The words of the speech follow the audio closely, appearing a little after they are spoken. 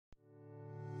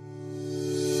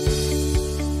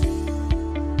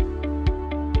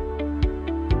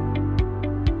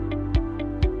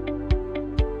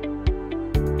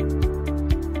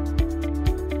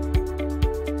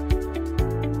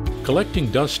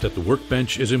Collecting dust at the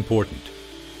workbench is important.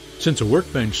 Since a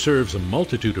workbench serves a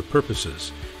multitude of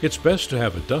purposes, it's best to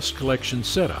have a dust collection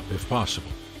setup if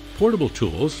possible. Portable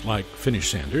tools, like finish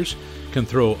sanders, can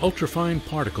throw ultrafine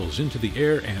particles into the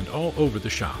air and all over the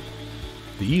shop.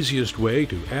 The easiest way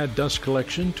to add dust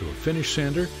collection to a finish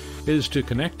sander is to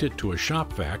connect it to a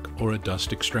shop vac or a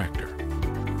dust extractor.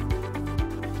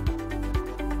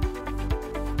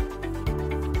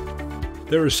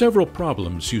 There are several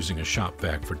problems using a shop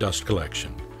vac for dust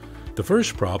collection. The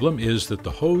first problem is that the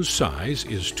hose size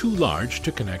is too large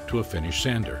to connect to a finish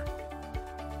sander.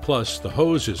 Plus, the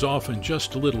hose is often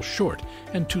just a little short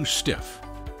and too stiff.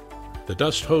 The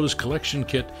dust hose collection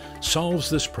kit solves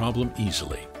this problem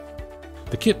easily.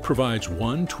 The kit provides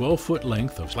one 12-foot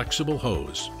length of flexible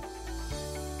hose.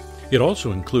 It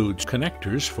also includes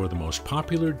connectors for the most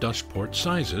popular dust port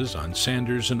sizes on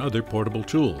sanders and other portable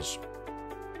tools.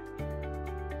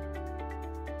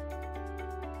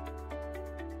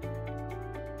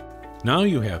 Now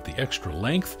you have the extra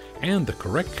length and the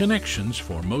correct connections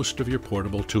for most of your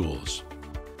portable tools.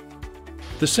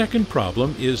 The second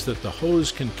problem is that the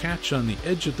hose can catch on the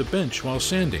edge of the bench while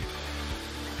sanding,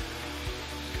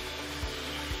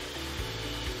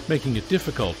 making it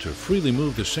difficult to freely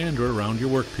move the sander around your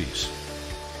workpiece.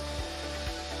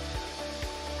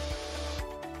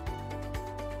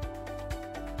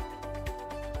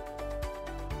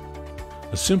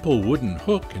 A simple wooden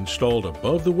hook installed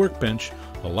above the workbench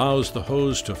allows the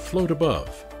hose to float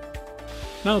above.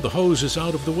 Now the hose is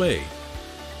out of the way,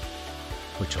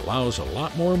 which allows a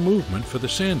lot more movement for the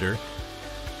sander,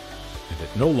 and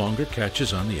it no longer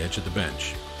catches on the edge of the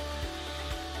bench.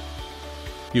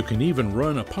 You can even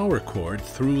run a power cord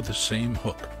through the same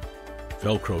hook.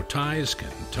 Velcro ties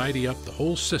can tidy up the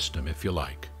whole system if you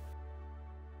like.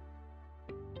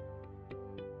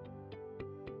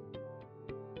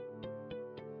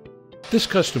 This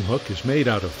custom hook is made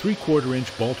out of 3/4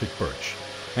 inch Baltic birch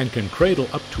and can cradle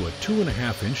up to a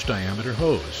 2.5 inch diameter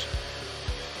hose.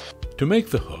 To make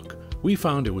the hook, we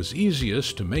found it was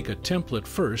easiest to make a template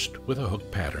first with a hook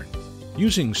pattern.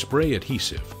 Using spray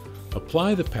adhesive,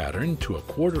 apply the pattern to a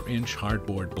 1/4 inch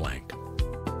hardboard blank.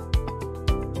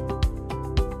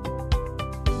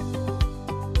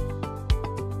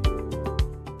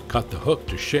 Cut the hook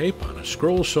to shape on a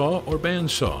scroll saw or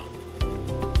bandsaw.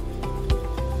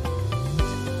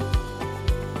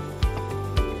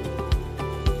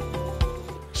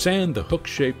 Sand the hook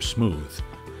shape smooth.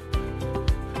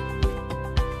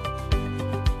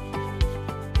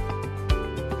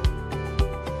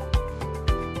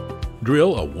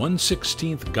 Drill a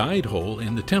 1/16 guide hole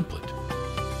in the template.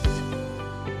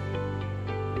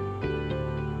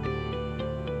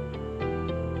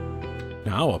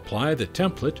 Now apply the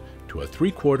template to a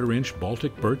 3/4 inch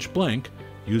Baltic birch blank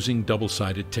using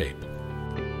double-sided tape.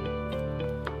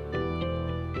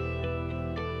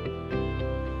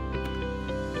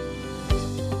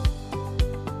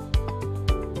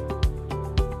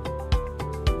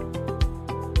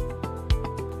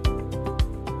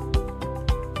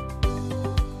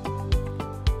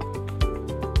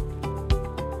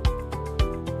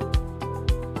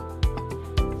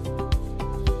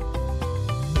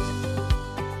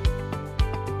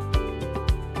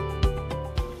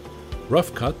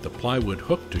 Rough cut the plywood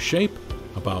hook to shape,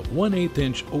 about 1/8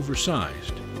 inch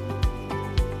oversized.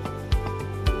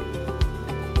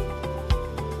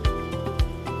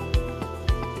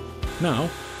 Now,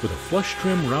 with a flush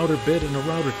trim router bit and a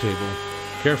router table,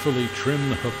 carefully trim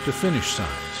the hook to finish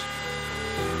size.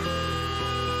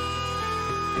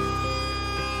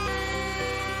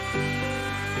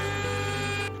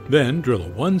 Then drill a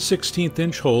 1/16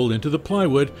 inch hole into the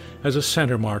plywood as a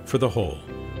center mark for the hole.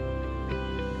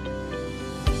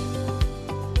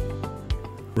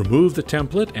 Remove the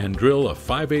template and drill a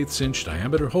 5/8 inch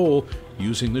diameter hole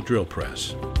using the drill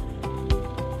press.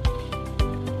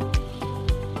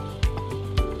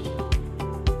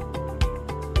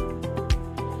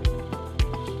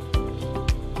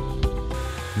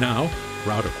 Now,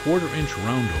 route a 1/4 inch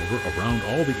roundover around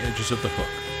all the edges of the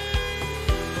hook.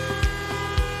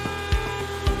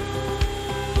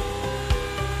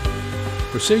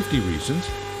 For safety reasons,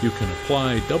 you can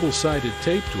apply double-sided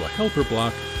tape to a helper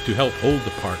block to help hold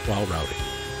the part while routing.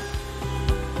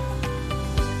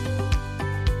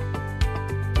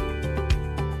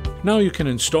 Now you can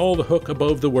install the hook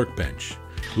above the workbench.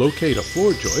 Locate a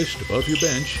floor joist above your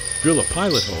bench, drill a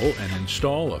pilot hole, and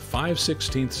install a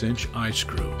 5/16 inch eye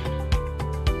screw.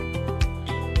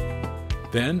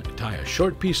 Then tie a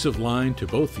short piece of line to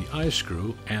both the eye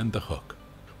screw and the hook.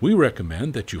 We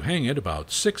recommend that you hang it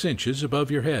about 6 inches above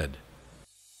your head.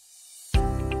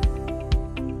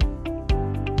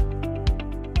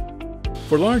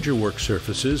 For larger work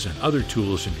surfaces and other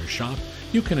tools in your shop,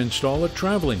 you can install a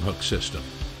traveling hook system.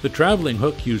 The traveling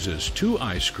hook uses 2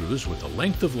 eye screws with a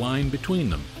length of line between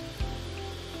them.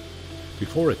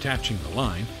 Before attaching the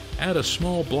line, add a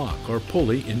small block or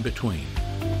pulley in between.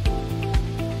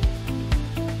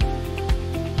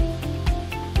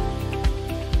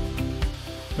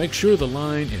 Make sure the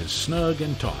line is snug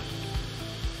and taut.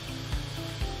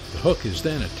 The hook is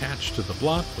then attached to the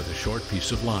block with a short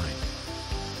piece of line.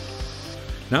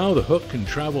 Now the hook can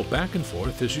travel back and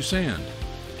forth as you sand.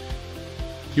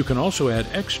 You can also add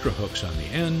extra hooks on the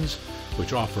ends,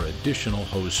 which offer additional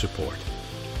hose support.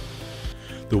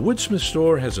 The Woodsmith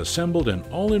store has assembled an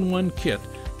all-in-one kit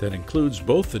that includes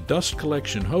both the dust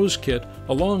collection hose kit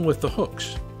along with the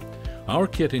hooks. Our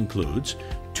kit includes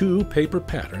 2 paper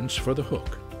patterns for the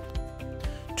hook,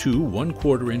 2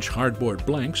 1/4-inch hardboard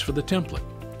blanks for the template,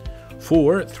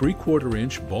 4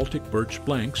 3/4-inch Baltic birch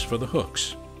blanks for the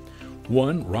hooks,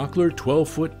 1 Rockler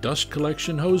 12-foot dust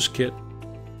collection hose kit,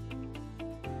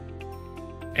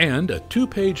 and a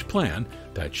 2-page plan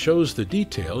that shows the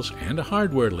details and a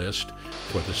hardware list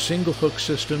for the single hook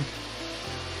system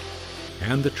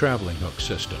and the traveling hook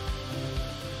system.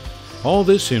 All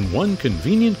this in one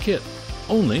convenient kit,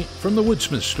 only from the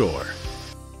Woodsmith store.